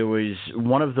it was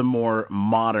one of the more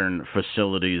modern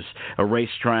facilities, a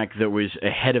racetrack that was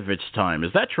ahead of its time.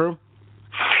 Is that true?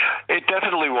 It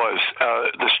definitely was.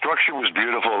 The structure was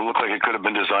beautiful. It looked like it could have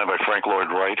been designed by Frank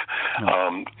Lloyd Wright.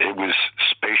 It was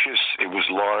spacious. It was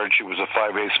large. It was a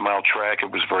 5/8 mile track.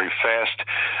 It was very fast.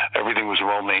 Everything was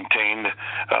well maintained.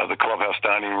 The clubhouse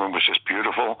dining room was just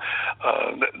beautiful.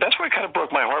 That's why it kind of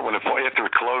broke my heart when after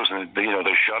it closed and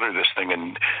they shuttered this thing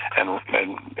and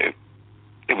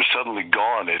it was suddenly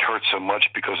gone. It hurt so much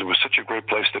because it was such a great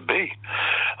place to be.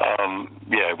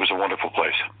 It was a wonderful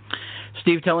place.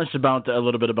 Steve, tell us a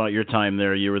little bit about your time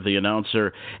there. You were the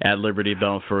announcer at Liberty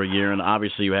Bell for a year, and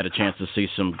obviously you had a chance to see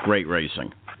some great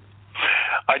racing.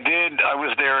 I did. I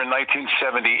was there in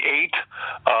 1978.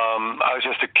 I was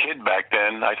just a kid back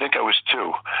then. I think I was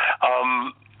 2.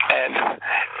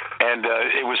 And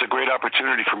it was a great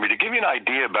opportunity for me to give you an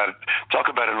idea about it. Talk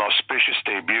about an auspicious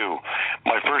debut.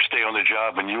 My first day on the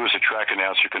job, and you as a track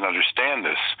announcer can understand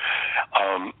this,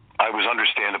 I was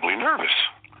understandably nervous.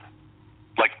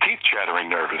 Like teeth-chattering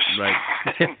nervous. Right.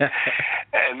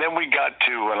 And then we got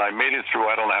to, and I made it through,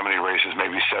 I don't know how many races,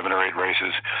 maybe 7 or 8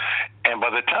 races. And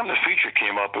by the time the feature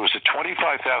came up, it was a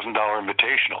 $25,000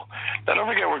 invitational. Now,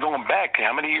 don't forget, we're going back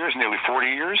how many years? Nearly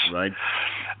 40 years? Right.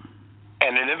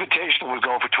 And an invitational was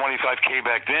going for $25K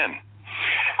back then.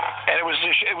 And it was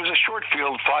a short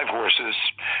field, 5 horses,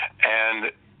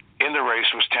 and in the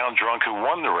race was Town Drunk, who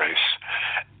won the race.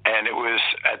 and it was,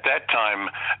 at that time,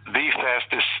 the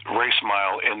fastest race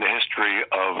mile in the history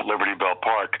of Liberty Bell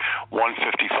Park,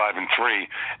 1:55 and 3.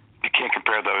 You can't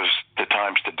compare those to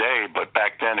times today, but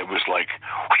back then it was like,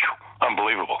 whew,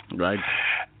 unbelievable. Right.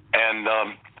 And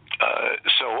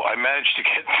so I managed to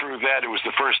get through that. It was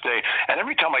the first day. And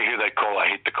every time I hear that call, I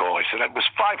hate the call. I said, it was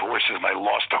 5 horses, and I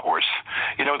lost a horse.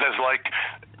 You know, that's like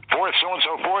fourth,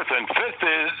 so-and-so fourth, and fifth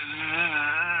is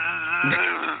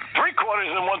 3/4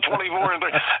 and 124. And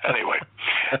anyway,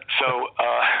 so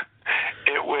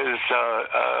it was,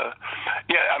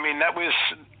 yeah, I mean, that was,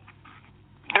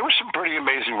 there were some pretty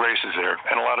amazing races there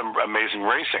and a lot of amazing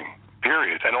racing.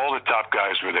 Period. And all the top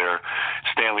guys were there.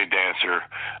 Stanley Dancer,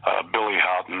 Billy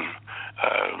Houghton,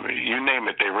 you name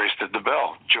it, they raced at the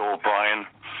Bell. Joe O'Brien,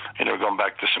 you know, going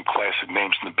back to some classic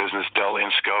names in the business, Del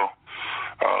Insco,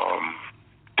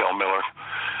 Del Miller.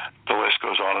 The list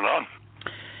goes on and on.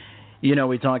 You know,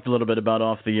 we talked a little bit about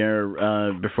off the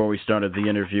air before we started the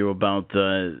interview about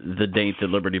the date that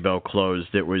Liberty Bell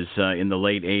closed. It was in the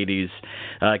late 80s.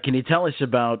 Can you tell us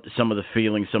about some of the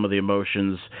feelings, some of the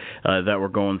emotions that were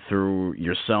going through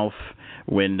yourself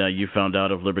when you found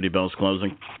out of Liberty Bell's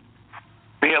closing?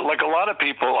 Yeah, like a lot of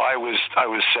people, I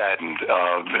was saddened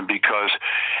because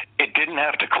it didn't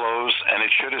have to close, and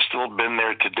it should have still been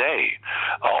there today.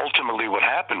 Ultimately, what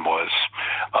happened was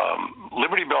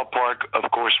Liberty Bell Park, of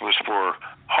course, was for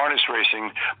harness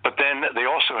racing, but then they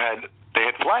also had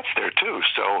flats there too.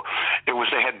 So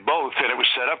they had both, and it was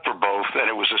set up for both, and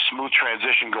it was a smooth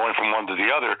transition going from one to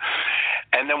the other.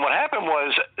 And then what happened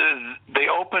was they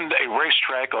opened a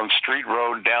racetrack on Street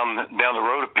Road down the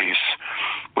road a piece,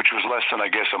 which was less than, I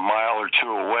guess, a mile or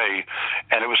two away,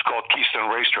 and it was called Keystone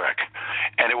Racetrack.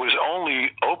 And it was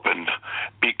only opened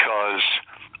because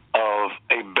of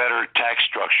a better tax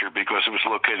structure because it was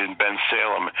located in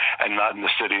Bensalem and not in the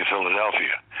city of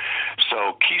Philadelphia.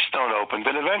 So Keystone opened,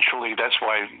 and eventually that's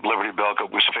why Liberty Bell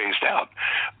was phased out.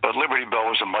 But Liberty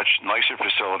Bell was a much nicer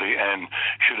facility and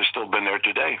should have still been there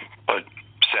today, but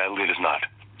sadly it is not.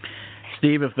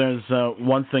 Steve, if there's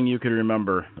one thing you could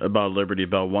remember about Liberty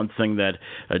Bell, one thing that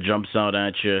jumps out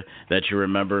at you that you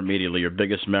remember immediately, your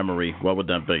biggest memory, what would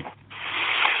that be?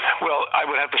 Well, I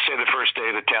would have to say the first day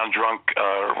of the Town Drunk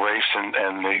race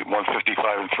and the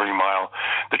 1:55 and 3 mile.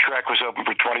 The track was open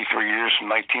for 23 years,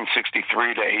 from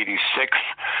 1963 to 86,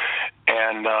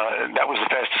 and that was the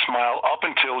fastest mile up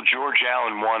until George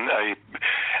Allen won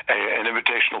an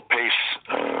invitational pace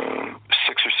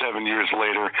 6 or 7 years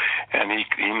later, and he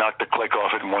knocked the click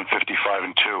off it in 1:55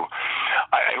 and 2.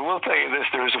 I will tell you this: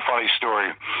 there is a funny story.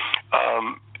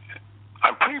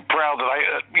 I'm pretty proud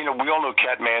that we all know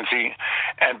Cat Manzi,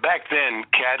 and back then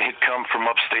Cat had come from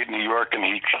upstate New York, and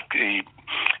he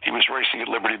was racing at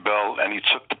Liberty Bell, and he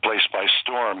took the place by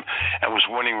storm and was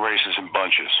winning races in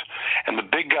bunches. And the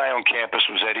big guy on campus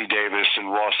was Eddie Davis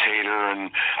and Ross Hader and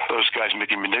those guys,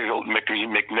 Mickey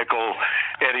McNichol,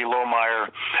 Eddie Lohmeyer,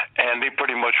 and they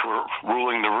pretty much were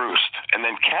ruling the roost. And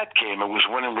then Cat came and was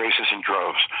winning races in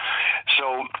droves.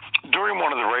 So during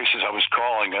one of the races I was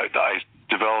calling, I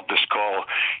developed this call,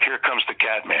 "Here comes the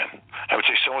Catman." I would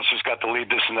say, so-and-so's got the lead,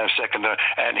 this and that, second,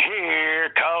 and here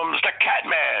comes the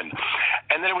Catman.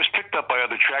 And then it was picked up by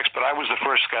other tracks, but I was the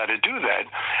first guy to do that,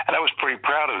 and I was pretty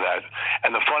proud of that.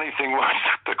 And the funny thing was,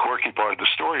 the quirky part of the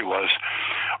story was,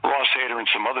 Ross Hader and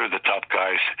some other of the top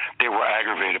guys, they were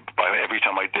aggravated by every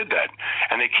time I did that.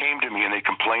 And they came to me and they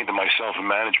complained to myself and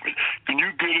management, "Can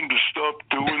you get him to stop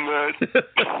doing that?"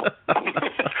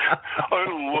 I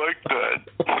don't like that.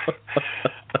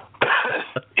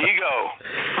 Ego.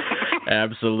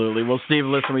 Absolutely. Well, Steve,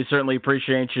 listen, we certainly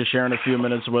appreciate you sharing a few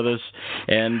minutes with us,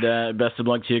 and best of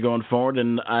luck to you going forward.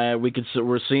 And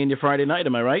we're seeing you Friday night,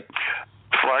 am I right?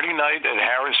 Friday night at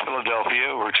Harrah's,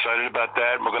 Philadelphia. We're excited about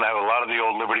that. We're going to have a lot of the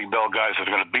old Liberty Bell guys that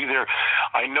are going to be there.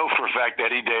 I know for a fact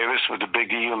Eddie Davis with the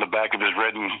big E on the back of his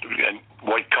red and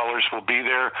white colors will be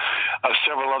there.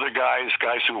 Several other guys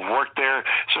who have worked there.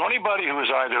 So anybody who has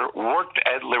either worked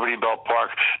at Liberty Bell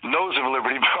Park, knows of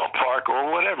Liberty Bell Park,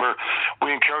 or whatever,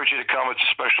 we encourage you to come. It's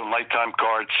a special nighttime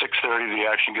card. 6:30, the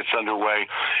action gets underway.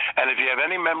 And if you have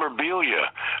any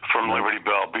memorabilia from Liberty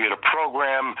Bell, be it a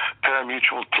program,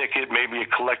 pari-mutuel ticket, maybe a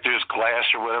collector's glass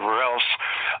or whatever else,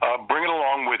 bring it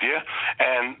along with you,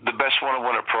 and the best one will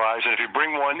win a prize. And if you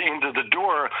bring one into the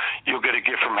door, you'll get a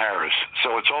gift from Harrah's.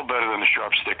 So it's all better than a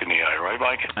sharp stick in the eye, right,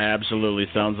 Mike? Absolutely.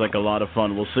 Sounds like a lot of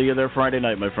fun. We'll see you there Friday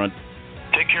night, my friend.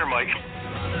 Take care, Mike.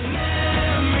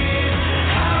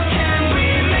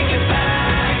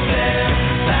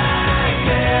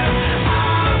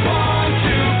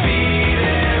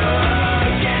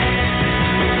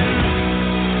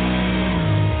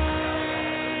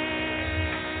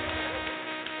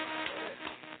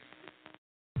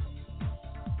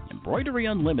 Embroidery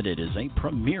Unlimited is a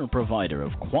premier provider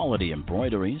of quality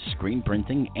embroidery, screen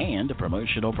printing, and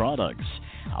promotional products.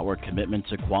 Our commitment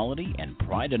to quality and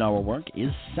pride in our work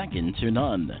is second to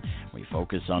none. We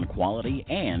focus on quality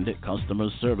and customer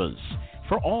service.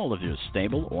 For all of your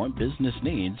stable or business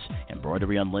needs,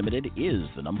 Embroidery Unlimited is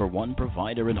the #1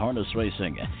 provider in harness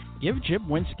racing. Give Jim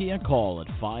Winsky a call at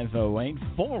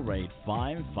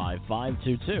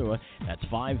 508-485-5522. That's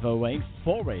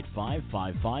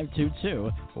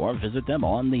 508-485-5522. Or visit them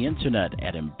on the internet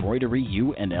at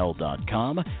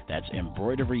embroideryunl.com. That's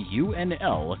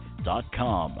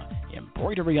embroideryunl.com.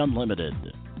 Embroidery Unlimited.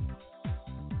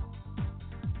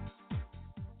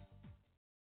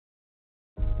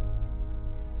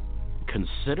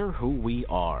 Consider who we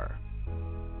are.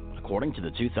 According to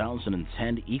the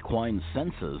 2010 Equine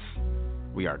Census,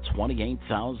 we are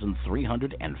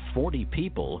 28,340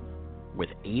 people with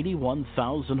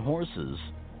 81,000 horses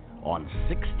on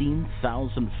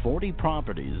 16,040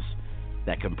 properties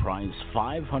that comprise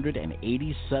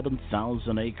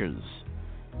 587,000 acres.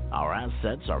 Our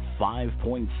assets are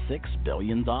 $5.6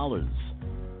 billion.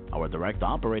 Our direct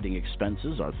operating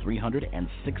expenses are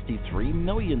 $363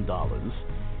 million.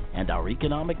 And our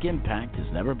economic impact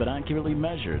has never been accurately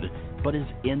measured, but is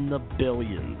in the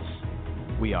billions.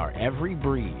 We are every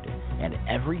breed and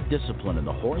every discipline in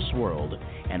the horse world,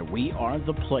 and we are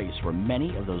the place where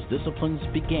many of those disciplines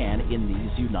began in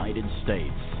these United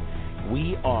States.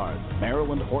 We are the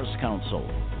Maryland Horse Council.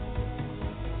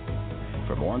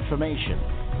 For more information,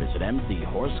 visit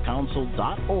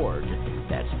mdhorsecouncil.org.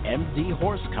 That's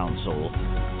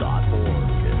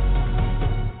mdhorsecouncil.org.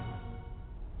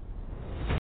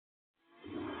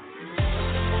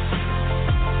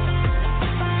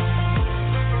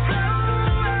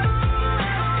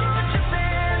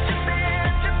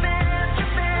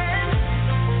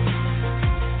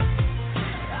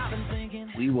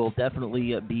 Will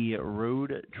definitely be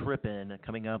road tripping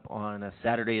coming up on a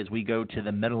Saturday as we go to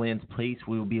the Meadowlands Place.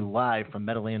 We will be live from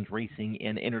Meadowlands Racing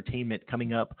and Entertainment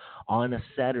coming up on a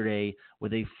Saturday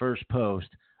with a first post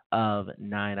of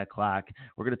 9 o'clock.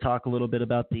 We're going to talk a little bit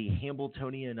about the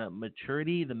Hambletonian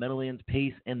Maturity, the Meadowlands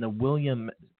Pace, and the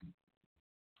William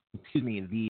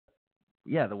Houghton.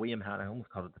 I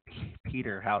almost called it the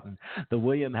Peter Houghton. The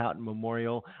William Houghton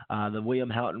Memorial. The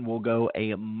William Houghton will go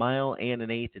a mile and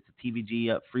an eighth. It's a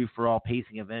TVG free-for-all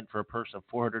pacing event for a purse of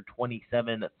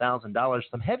 $427,000.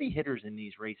 Some heavy hitters in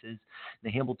these races. The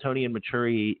Hambletonian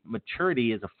Maturity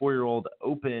is a 4-year-old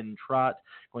open trot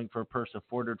going for a purse of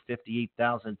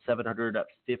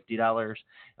 $458,750.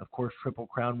 Of course, Triple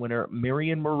Crown winner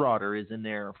Marion Marauder is in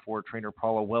there for trainer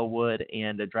Paula Wellwood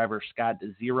and driver Scott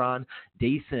Zeron.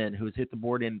 Dason, who has hit the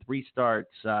board in 3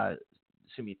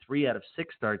 out of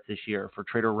 6 starts this year for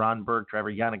trader Ron Burke.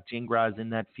 Driver Yannick Gingras in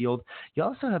that field. You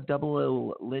also have Double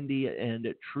O Lindy and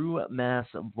True Mass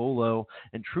Volo.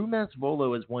 And True Mass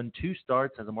Volo has won 2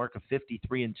 starts, has a mark of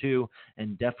 53-2,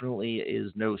 and definitely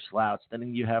is no slouch.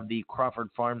 Then you have the Crawford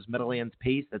Farms Meadowlands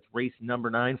Pace. That's race number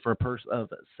 9 for a purse of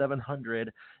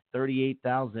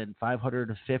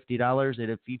 $738,550.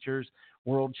 It features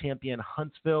world champion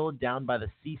Huntsville. Down by the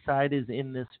Seaside is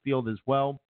in this field as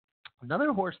well.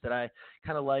 Another horse that I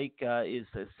kind of like is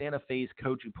Santa Fe's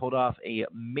Coach, who pulled off a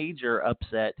major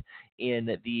upset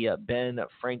in the Ben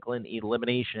Franklin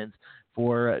eliminations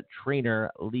for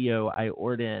trainer Leo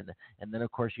Iorden. And then,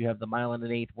 of course, you have the mile and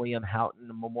an eighth William Houghton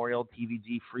Memorial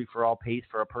TVG free-for-all pace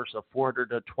for a purse of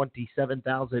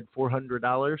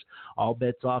 $427,400. All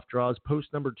bets off draws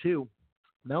post number 2.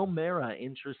 Mel Mara,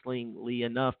 interestingly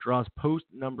enough, draws post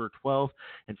number 12.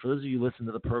 And for those of you who listen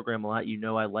to the program a lot, you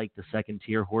know I like the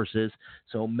second-tier horses.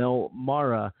 So Mel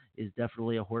Mara is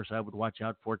definitely a horse I would watch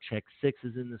out for. Check 6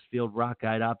 is in this field.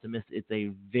 Rock-Eyed Optimist. It's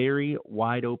a very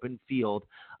wide-open field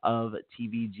of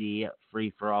TVG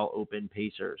free-for-all open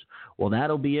pacers. Well,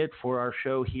 that'll be it for our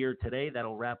show here today.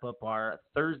 That'll wrap up our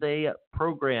Thursday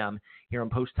program here on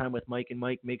Post Time with Mike and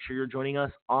Mike. Make sure you're joining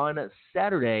us on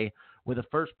Saturday with a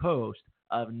first post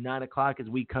of 9 o'clock as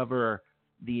we cover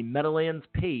the Meadowlands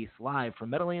Pace live from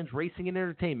Meadowlands Racing and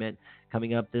Entertainment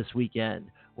coming up this weekend.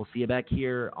 We'll see you back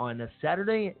here on a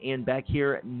Saturday and back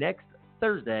here next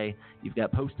Thursday. You've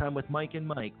got Post Time with Mike and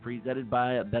Mike, presented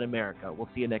by Bet America. We'll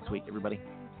see you next week, everybody.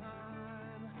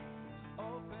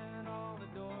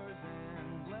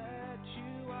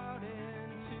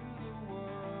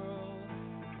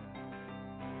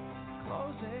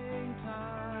 Closing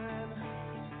time.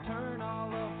 Turn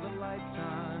all of the lights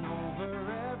on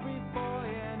over every boy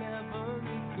and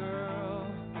every girl.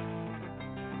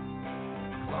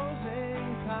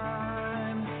 Closing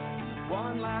time.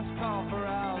 One last call for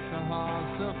alcohol,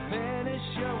 so finish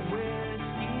your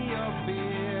whiskey or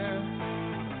beer.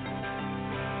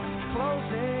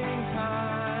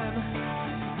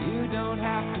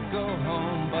 have to go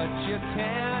home, but you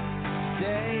can't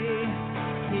stay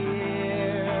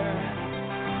here.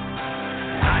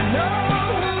 I know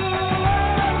who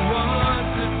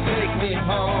wants to take me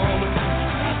home.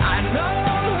 I know